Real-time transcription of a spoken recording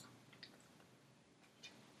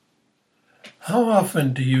How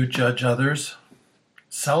often do you judge others?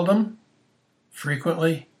 Seldom?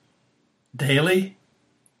 Frequently? Daily?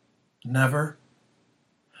 Never?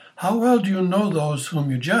 How well do you know those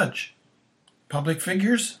whom you judge? Public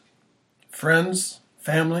figures? Friends?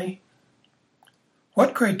 Family?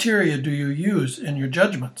 What criteria do you use in your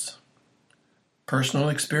judgments? Personal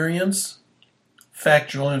experience?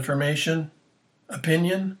 Factual information?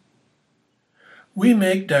 Opinion? We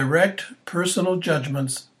make direct personal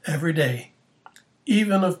judgments every day,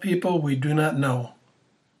 even of people we do not know.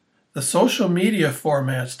 The social media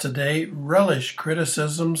formats today relish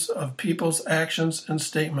criticisms of people's actions and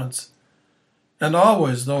statements, and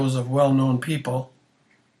always those of well-known people.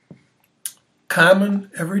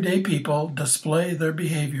 Common, everyday people display their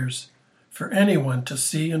behaviors for anyone to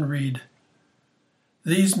see and read.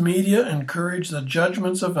 These media encourage the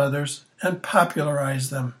judgments of others and popularize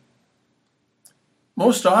them.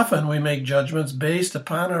 Most often we make judgments based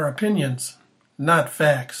upon our opinions, not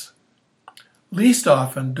facts. Least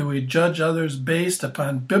often do we judge others based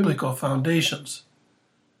upon biblical foundations.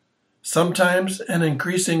 Sometimes, and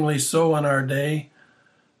increasingly so in our day,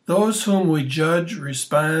 those whom we judge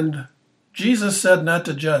respond, "Jesus said not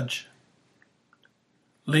to judge."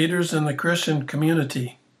 Leaders in the Christian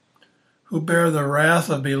community who bear the wrath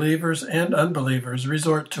of believers and unbelievers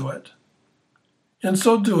resort to it. In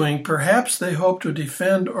so doing, perhaps they hope to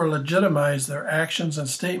defend or legitimize their actions and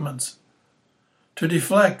statements, to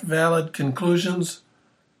deflect valid conclusions,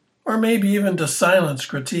 or maybe even to silence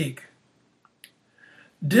critique.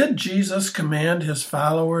 Did Jesus command his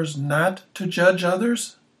followers not to judge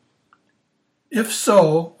others? If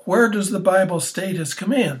so, where does the Bible state his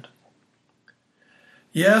command?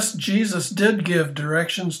 Yes, Jesus did give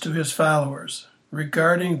directions to his followers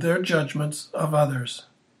regarding their judgments of others.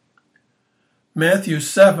 Matthew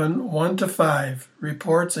 7, 1-5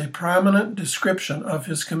 reports a prominent description of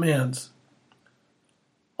his commands,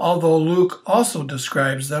 although Luke also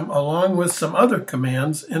describes them along with some other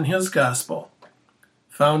commands in his gospel,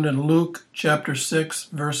 found in Luke chapter 6,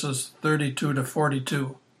 verses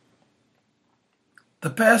 32-42. The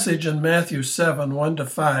passage in Matthew 7,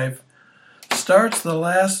 1-5 starts the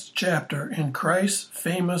last chapter in Christ's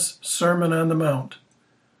famous Sermon on the Mount,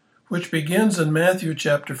 which begins in Matthew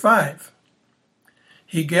chapter 5.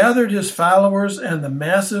 He gathered his followers and the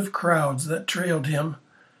massive crowds that trailed him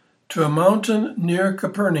to a mountain near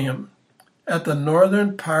Capernaum at the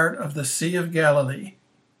northern part of the Sea of Galilee,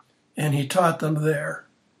 and he taught them there.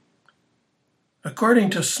 According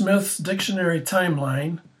to Smith's dictionary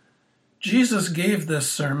timeline, Jesus gave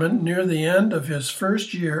this sermon near the end of his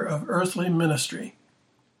first year of earthly ministry.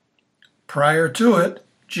 Prior to it,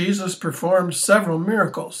 Jesus performed several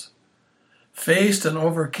miracles, faced and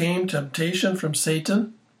overcame temptation from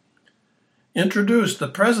Satan, introduced the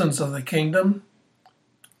presence of the kingdom,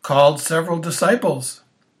 called several disciples,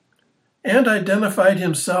 and identified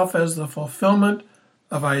himself as the fulfillment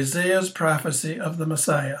of Isaiah's prophecy of the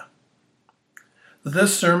Messiah.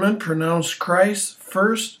 This sermon pronounced Christ's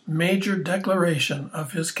first major declaration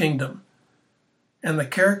of his kingdom and the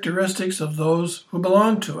characteristics of those who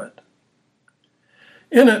belong to it.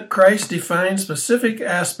 In it, Christ defined specific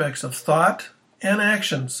aspects of thought and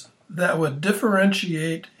actions that would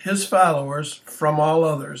differentiate his followers from all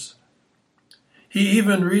others. He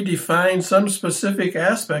even redefined some specific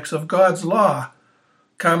aspects of God's law,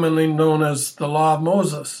 commonly known as the Law of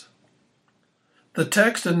Moses. The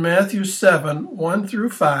text in Matthew 7,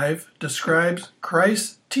 1-5 describes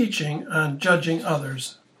Christ's teaching on judging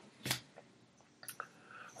others.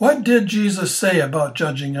 What did Jesus say about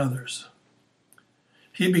judging others?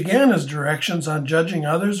 He began his directions on judging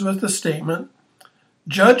others with the statement,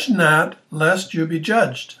 "Judge not, lest you be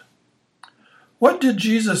judged." What did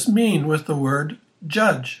Jesus mean with the word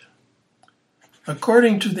judge?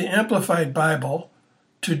 According to the Amplified Bible,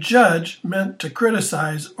 to judge meant to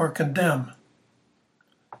criticize or condemn.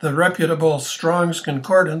 The reputable Strong's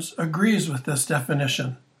Concordance agrees with this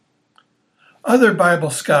definition. Other Bible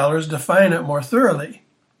scholars define it more thoroughly.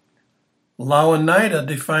 Lau and Nida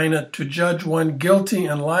define it to judge one guilty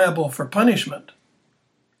and liable for punishment.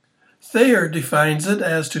 Thayer defines it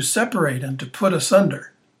as to separate and to put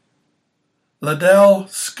asunder. Liddell,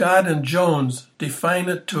 Scott, and Jones define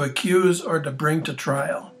it to accuse or to bring to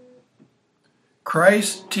trial.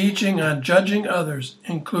 Christ's teaching on judging others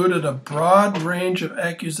included a broad range of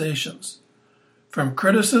accusations, from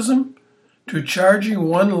criticism to charging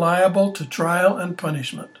one liable to trial and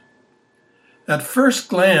punishment. At first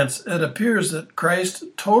glance, it appears that Christ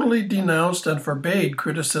totally denounced and forbade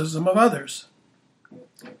criticism of others.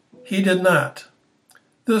 He did not.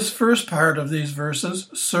 This first part of these verses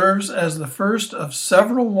serves as the first of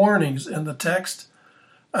several warnings in the text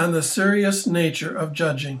on the serious nature of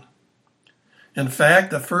judging. In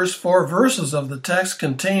fact, the first 4 verses of the text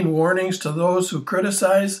contain warnings to those who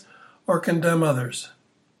criticize or condemn others.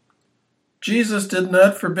 Jesus did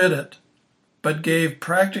not forbid it, but gave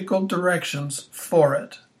practical directions for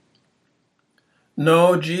it.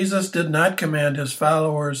 No, Jesus did not command his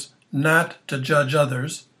followers not to judge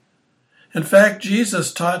others. In fact,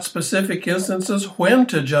 Jesus taught specific instances when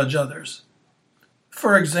to judge others.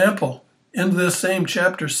 For example, in this same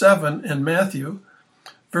chapter 7 in Matthew,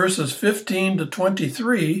 verses 15 to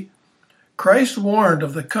 23, Christ warned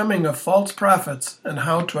of the coming of false prophets and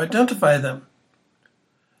how to identify them.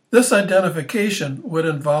 This identification would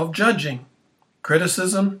involve judging,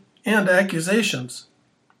 criticism, and accusations.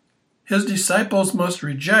 His disciples must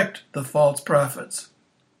reject the false prophets.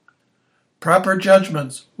 Proper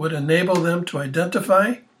judgments would enable them to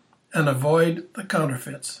identify and avoid the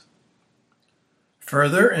counterfeits.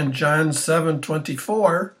 Further, in John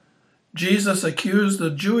 7:24, Jesus accused the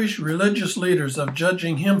Jewish religious leaders of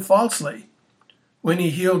judging him falsely when he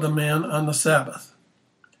healed a man on the Sabbath.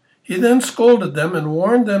 He then scolded them and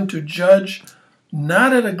warned them to judge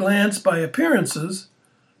not at a glance by appearances,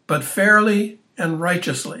 but fairly and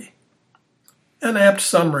righteously. An apt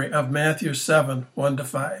summary of Matthew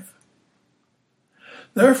 7:1-5.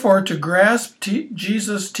 Therefore, to grasp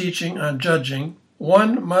Jesus' teaching on judging,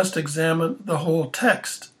 one must examine the whole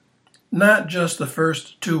text, not just the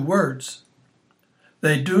first 2 words.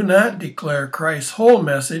 They do not declare Christ's whole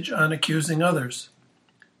message on accusing others.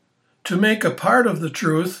 To make a part of the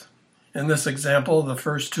truth, in this example, the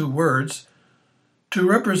first 2 words, to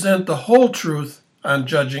represent the whole truth on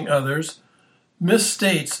judging others,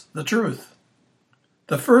 misstates the truth.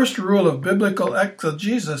 The first rule of biblical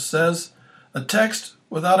exegesis says a text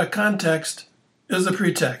without a context is a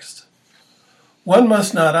pretext. One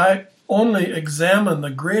must not only examine the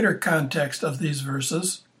greater context of these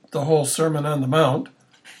verses, the whole Sermon on the Mount,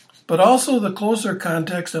 but also the closer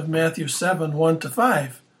context of Matthew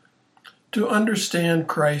 7:1-5, to understand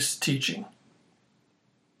Christ's teaching.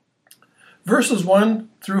 Verses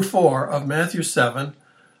 1-4 of Matthew 7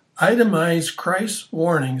 itemize Christ's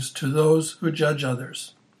warnings to those who judge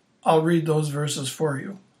others. I'll read those verses for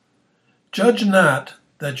you. Judge not,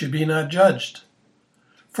 that you be not judged.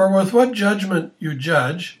 For with what judgment you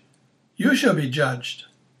judge, you shall be judged.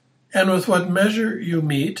 And with what measure you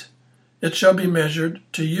mete, it shall be measured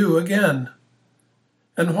to you again.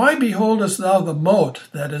 And why beholdest thou the mote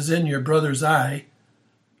that is in your brother's eye,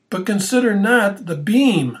 but consider not the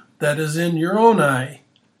beam that is in your own eye?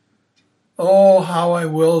 Oh, how I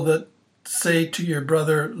will that say to your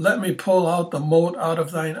brother, let me pull out the mote out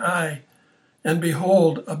of thine eye, and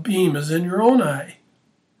behold, a beam is in your own eye.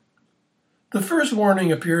 The first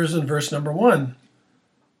warning appears in verse number 1.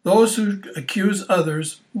 Those who accuse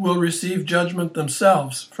others will receive judgment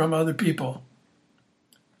themselves from other people.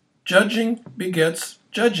 Judging begets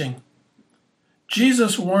judging.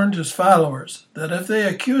 Jesus warned his followers that if they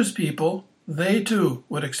accuse people, they too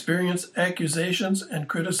would experience accusations and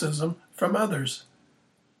criticism from others.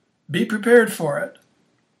 Be prepared for it.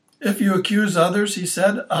 If you accuse others, he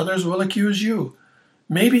said, others will accuse you,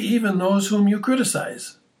 maybe even those whom you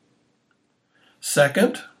criticize.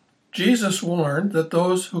 Second, Jesus warned that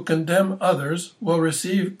those who condemn others will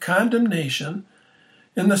receive condemnation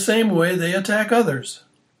in the same way they attack others.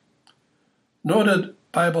 Noted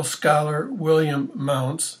Bible scholar William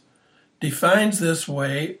Mounce defines this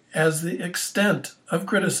way as the extent of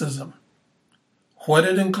criticism, what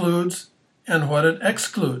it includes and what it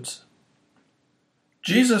excludes.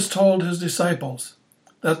 Jesus told his disciples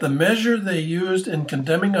that the measure they used in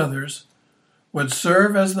condemning others would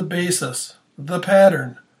serve as the basis, the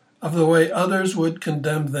pattern, of the way others would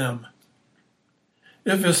condemn them.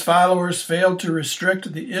 If his followers failed to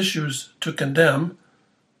restrict the issues to condemn,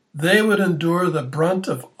 they would endure the brunt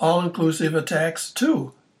of all-inclusive attacks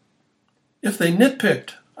too. If they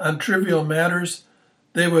nitpicked on trivial matters,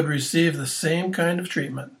 they would receive the same kind of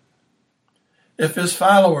treatment. If his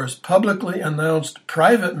followers publicly announced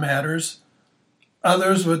private matters,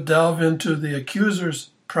 others would delve into the accuser's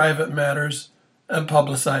private matters and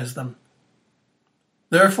publicize them.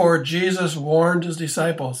 Therefore, Jesus warned his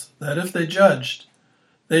disciples that if they judged,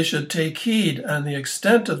 they should take heed on the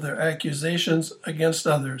extent of their accusations against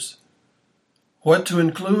others, what to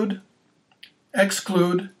include,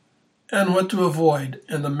 exclude, and what to avoid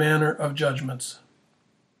in the manner of judgments.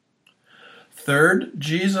 Third,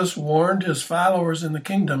 Jesus warned his followers in the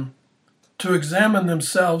kingdom to examine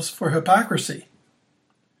themselves for hypocrisy.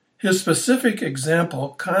 His specific example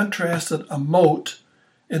contrasted a mote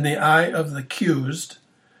in the eye of the accused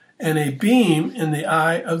and a beam in the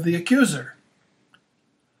eye of the accuser.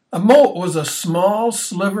 A mote was a small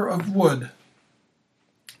sliver of wood,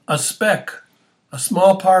 a speck, a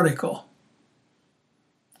small particle,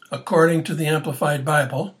 according to the Amplified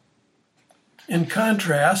Bible. In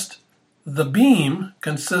contrast, the beam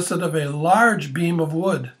consisted of a large beam of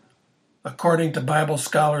wood, according to Bible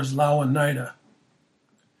scholars Lau and Nida.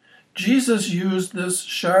 Jesus used this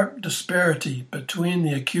sharp disparity between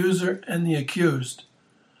the accuser and the accused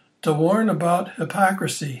to warn about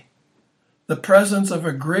hypocrisy, the presence of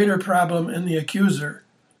a greater problem in the accuser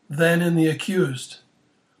than in the accused,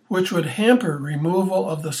 which would hamper removal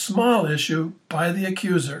of the small issue by the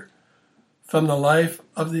accuser from the life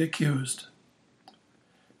of the accused.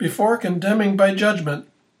 Before condemning by judgment,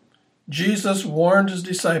 Jesus warned his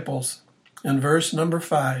disciples in verse number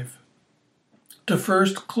 5 to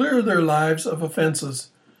first clear their lives of offenses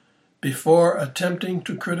before attempting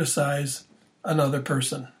to criticize another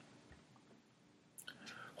person.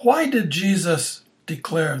 Why did Jesus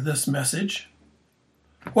declare this message?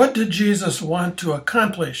 What did Jesus want to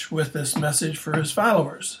accomplish with this message for his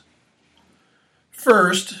followers?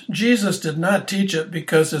 First, Jesus did not teach it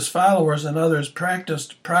because his followers and others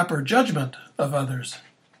practiced proper judgment of others.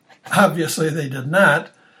 Obviously, they did not,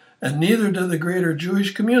 and neither did the greater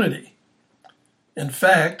Jewish community. In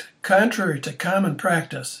fact, contrary to common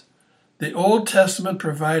practice, the Old Testament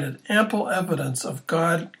provided ample evidence of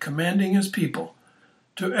God commanding his people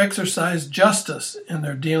to exercise justice in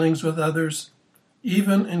their dealings with others,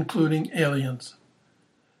 even including aliens.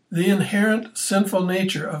 The inherent sinful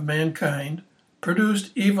nature of mankind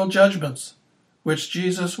produced evil judgments, which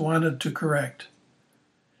Jesus wanted to correct.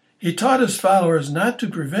 He taught his followers not to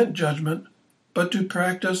prevent judgment, but to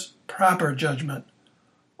practice proper judgment,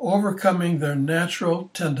 overcoming their natural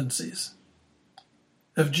tendencies.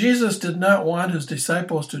 If Jesus did not want his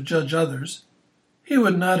disciples to judge others, he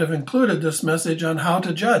would not have included this message on how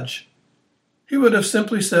to judge. He would have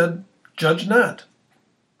simply said, "Judge not."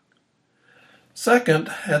 Second,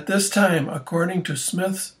 at this time, according to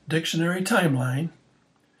Smith's dictionary timeline,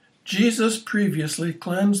 Jesus previously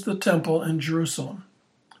cleansed the temple in Jerusalem,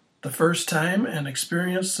 the first time, and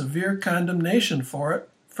experienced severe condemnation for it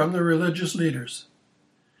from the religious leaders.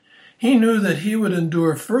 He knew that he would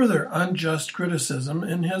endure further unjust criticism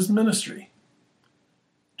in his ministry.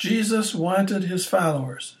 Jesus wanted his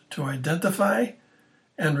followers to identify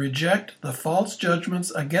and reject the false judgments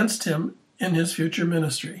against him in his future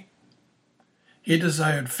ministry. He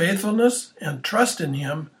desired faithfulness and trust in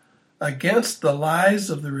him against the lies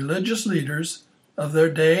of the religious leaders of their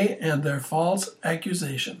day and their false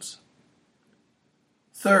accusations.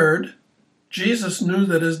 Third, Jesus knew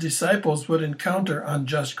that his disciples would encounter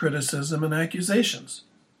unjust criticism and accusations.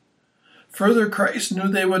 Further, Christ knew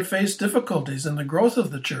they would face difficulties in the growth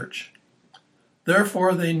of the church.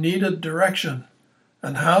 Therefore, they needed direction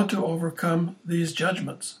on how to overcome these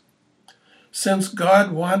judgments. Since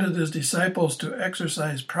God wanted his disciples to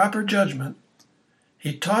exercise proper judgment,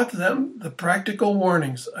 he taught them the practical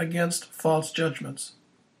warnings against false judgments.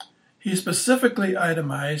 He specifically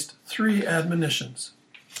itemized 3 admonitions.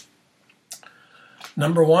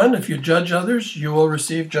 Number 1, if you judge others, you will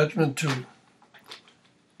receive judgment too.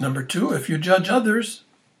 Number 2, if you judge others,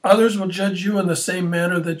 others will judge you in the same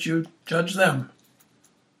manner that you judge them.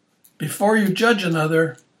 Before you judge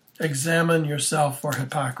another, examine yourself for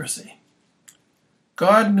hypocrisy.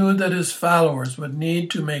 God knew that his followers would need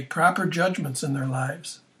to make proper judgments in their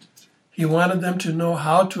lives. He wanted them to know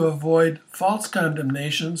how to avoid false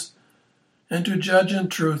condemnations and to judge in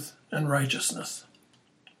truth and righteousness.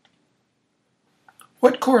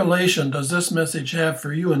 What correlation does this message have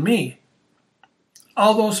for you and me?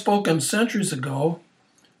 Although spoken centuries ago,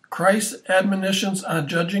 Christ's admonitions on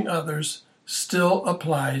judging others still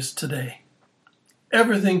applies today.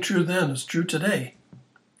 Everything true then is true today.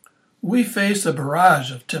 We face a barrage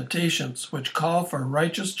of temptations which call for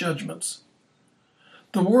righteous judgments.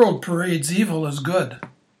 The world parades evil as good,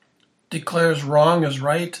 declares wrong as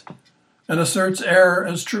right, and asserts error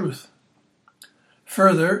as truth.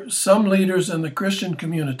 Further, some leaders in the Christian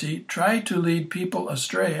community try to lead people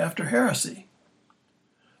astray after heresy.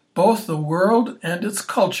 Both the world and its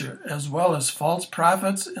culture, as well as false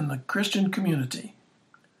prophets in the Christian community,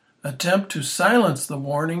 attempt to silence the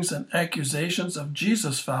warnings and accusations of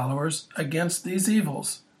Jesus' followers against these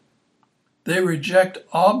evils. They reject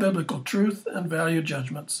all biblical truth and value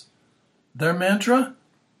judgments. Their mantra?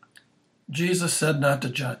 Jesus said not to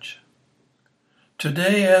judge.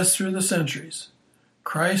 Today, as through the centuries,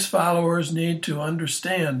 Christ's followers need to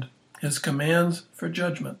understand his commands for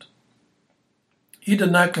judgment. He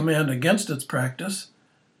did not command against its practice.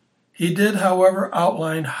 He did, however,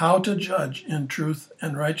 outline how to judge in truth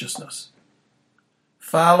and righteousness.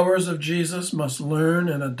 Followers of Jesus must learn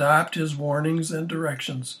and adopt his warnings and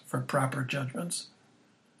directions for proper judgments.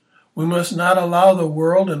 We must not allow the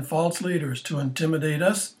world and false leaders to intimidate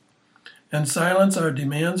us and silence our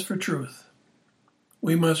demands for truth.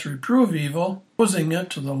 We must reprove evil, exposing it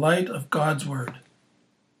to the light of God's Word.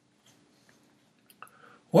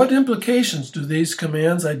 What implications do these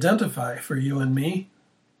commands identify for you and me?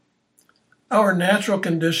 Our natural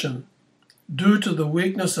condition, due to the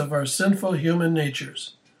weakness of our sinful human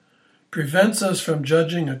natures, prevents us from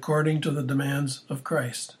judging according to the demands of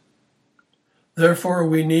Christ. Therefore,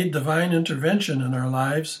 we need divine intervention in our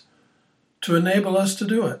lives to enable us to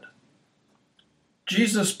do it.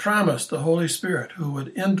 Jesus promised the Holy Spirit who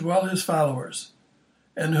would indwell his followers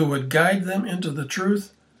and who would guide them into the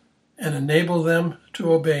truth and enable them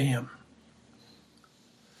to obey him.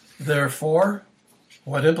 Therefore,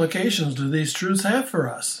 what implications do these truths have for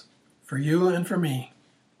us, for you and for me?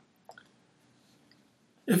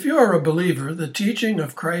 If you are a believer, the teaching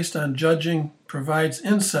of Christ on judging provides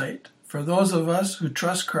insight for those of us who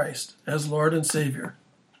trust Christ as Lord and Savior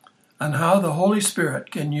on how the Holy Spirit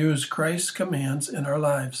can use Christ's commands in our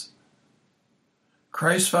lives.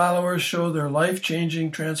 Christ's followers show their life-changing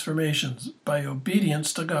transformations by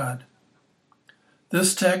obedience to God.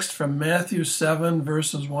 This text from Matthew 7,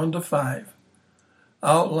 verses 1 to 5,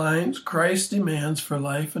 outlines Christ's demands for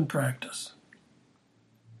life and practice.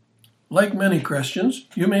 Like many Christians,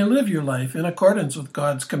 you may live your life in accordance with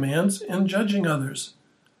God's commands in judging others.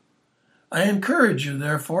 I encourage you,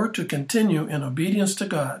 therefore, to continue in obedience to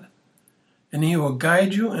God, and he will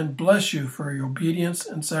guide you and bless you for your obedience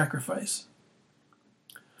and sacrifice.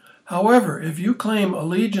 However, if you claim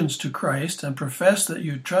allegiance to Christ and profess that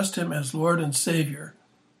you trust him as Lord and Savior,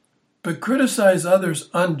 but criticize others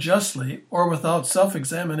unjustly or without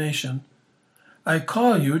self-examination, I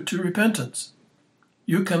call you to repentance.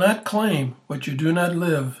 You cannot claim what you do not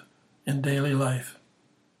live in daily life.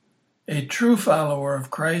 A true follower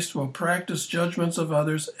of Christ will practice judgments of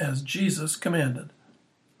others as Jesus commanded.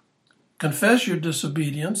 Confess your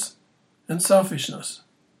disobedience and selfishness.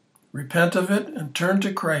 Repent of it and turn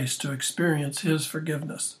to Christ to experience his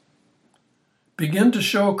forgiveness. Begin to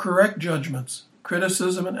show correct judgments,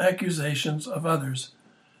 criticism, and accusations of others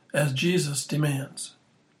as Jesus demands.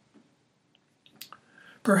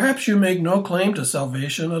 Perhaps you make no claim to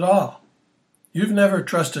salvation at all. You've never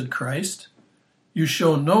trusted Christ. You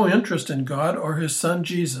show no interest in God or his Son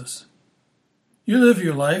Jesus. You live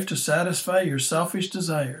your life to satisfy your selfish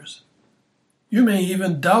desires. You may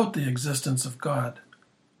even doubt the existence of God.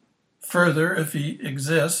 Further, if he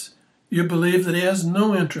exists, you believe that he has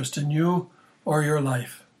no interest in you or your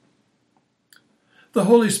life. The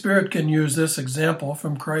Holy Spirit can use this example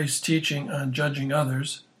from Christ's teaching on judging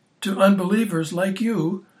others to unbelievers like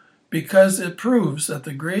you because it proves that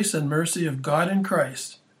the grace and mercy of God in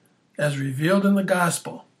Christ, as revealed in the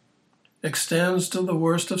gospel, extends to the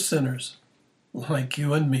worst of sinners like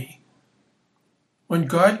you and me. When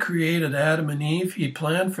God created Adam and Eve, he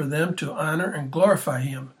planned for them to honor and glorify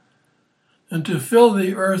him and to fill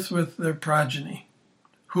the earth with their progeny,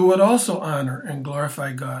 who would also honor and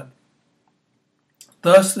glorify God.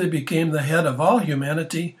 Thus they became the head of all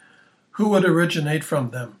humanity who would originate from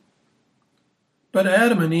them. But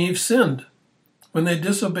Adam and Eve sinned when they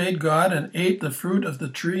disobeyed God and ate the fruit of the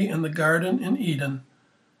tree in the garden in Eden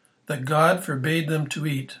that God forbade them to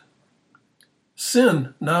eat.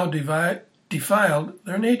 Sin now defiled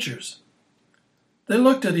their natures. They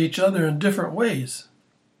looked at each other in different ways.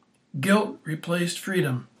 Guilt replaced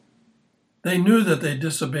freedom. They knew that they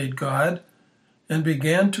disobeyed God and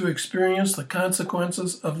began to experience the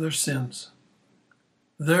consequences of their sins.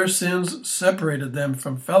 Their sins separated them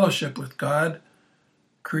from fellowship with God,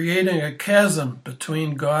 creating a chasm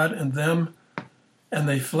between God and them, and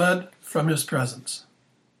they fled from his presence.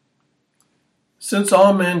 Since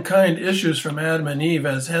all mankind issues from Adam and Eve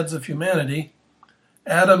as heads of humanity,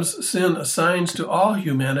 Adam's sin assigns to all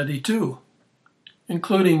humanity too,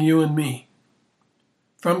 including you and me.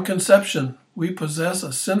 From conception, we possess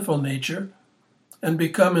a sinful nature and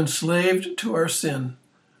become enslaved to our sin,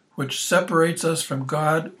 which separates us from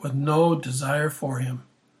God with no desire for him.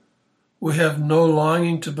 We have no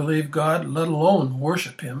longing to believe God, let alone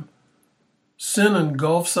worship him. Sin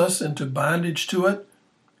engulfs us into bondage to it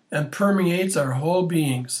and permeates our whole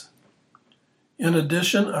beings. In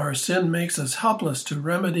addition, our sin makes us helpless to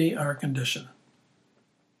remedy our condition.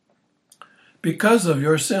 Because of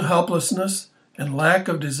your sin helplessness and lack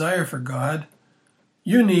of desire for God,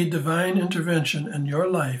 you need divine intervention in your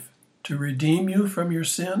life to redeem you from your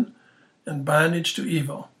sin and bondage to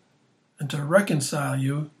evil, and to reconcile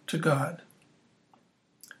you to God.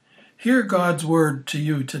 Hear God's word to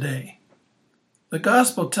you today. The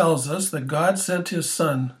gospel tells us that God sent his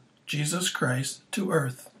Son, Jesus Christ, to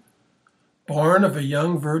earth, born of a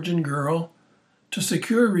young virgin girl, to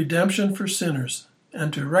secure redemption for sinners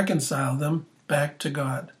and to reconcile them back to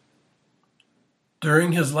God.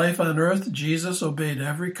 During his life on earth, Jesus obeyed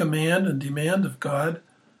every command and demand of God,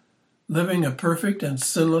 living a perfect and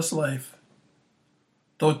sinless life.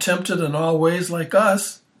 Though tempted in all ways like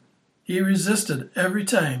us, he resisted every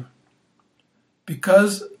time.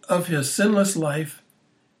 Because of his sinless life,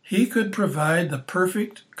 he could provide the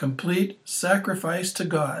perfect, complete sacrifice to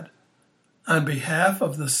God on behalf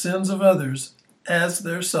of the sins of others as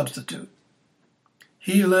their substitute.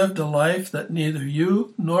 He lived a life that neither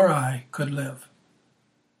you nor I could live.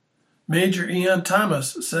 Major Ian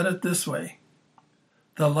Thomas said it this way: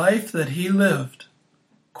 "The life that he lived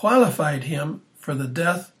qualified him for the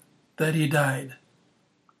death that he died."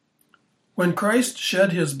 When Christ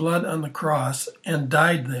shed his blood on the cross and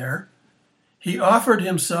died there, he offered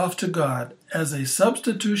himself to God as a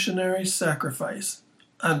substitutionary sacrifice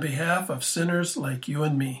on behalf of sinners like you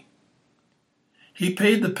and me. He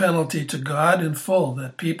paid the penalty to God in full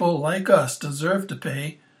that people like us deserve to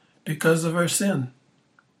pay because of our sin.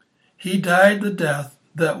 He died the death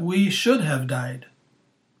that we should have died.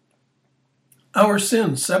 Our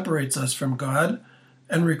sin separates us from God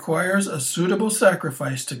and requires a suitable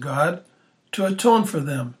sacrifice to God to atone for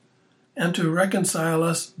them and to reconcile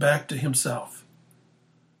us back to himself.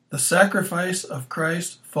 The sacrifice of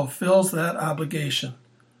Christ fulfills that obligation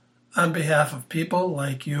on behalf of people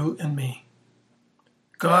like you and me.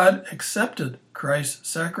 God accepted Christ's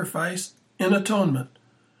sacrifice in atonement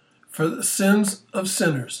for the sins of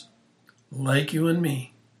sinners like you and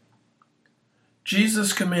me.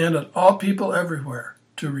 Jesus commanded all people everywhere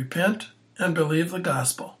to repent and believe the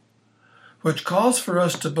gospel, which calls for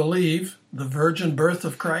us to believe the virgin birth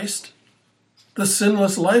of Christ, the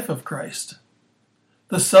sinless life of Christ,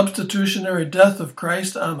 the substitutionary death of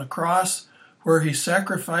Christ on the cross where he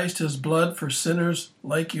sacrificed his blood for sinners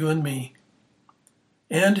like you and me,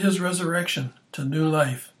 and his resurrection to new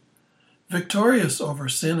life, victorious over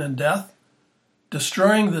sin and death,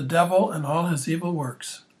 destroying the devil and all his evil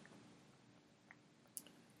works.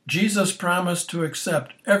 Jesus promised to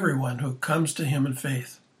accept everyone who comes to him in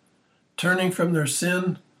faith, turning from their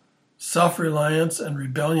sin, self-reliance, and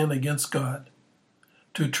rebellion against God,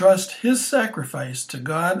 to trust his sacrifice to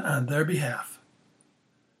God on their behalf.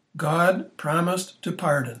 God promised to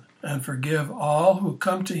pardon and forgive all who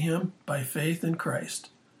come to him by faith in Christ,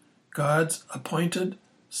 God's appointed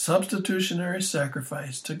substitutionary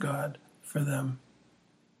sacrifice to God for them.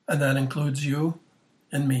 And that includes you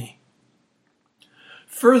and me.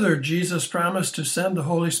 Further, Jesus promised to send the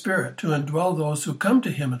Holy Spirit to indwell those who come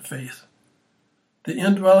to him in faith. The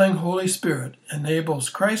indwelling Holy Spirit enables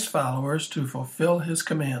Christ followers to fulfill his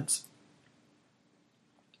commands.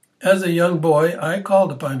 As a young boy, I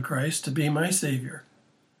called upon Christ to be my Savior.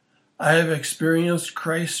 I have experienced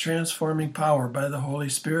Christ's transforming power by the Holy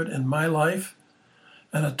Spirit in my life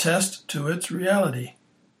and attest to its reality.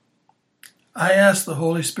 I ask the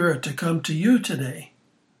Holy Spirit to come to you today,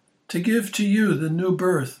 to give to you the new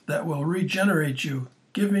birth that will regenerate you,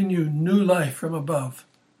 giving you new life from above.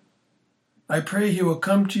 I pray he will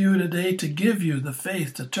come to you today to give you the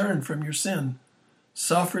faith to turn from your sin,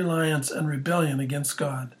 self-reliance, and rebellion against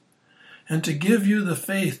God, and to give you the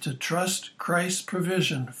faith to trust Christ's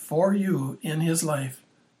provision for you in his life,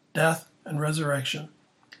 death, and resurrection,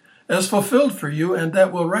 as fulfilled for you, and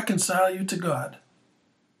that will reconcile you to God,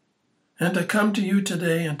 and to come to you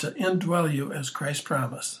today and to indwell you as Christ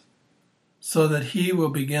promised, so that he will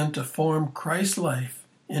begin to form Christ's life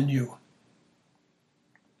in you.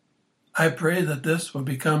 I pray that this will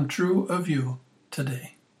become true of you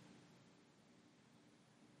today.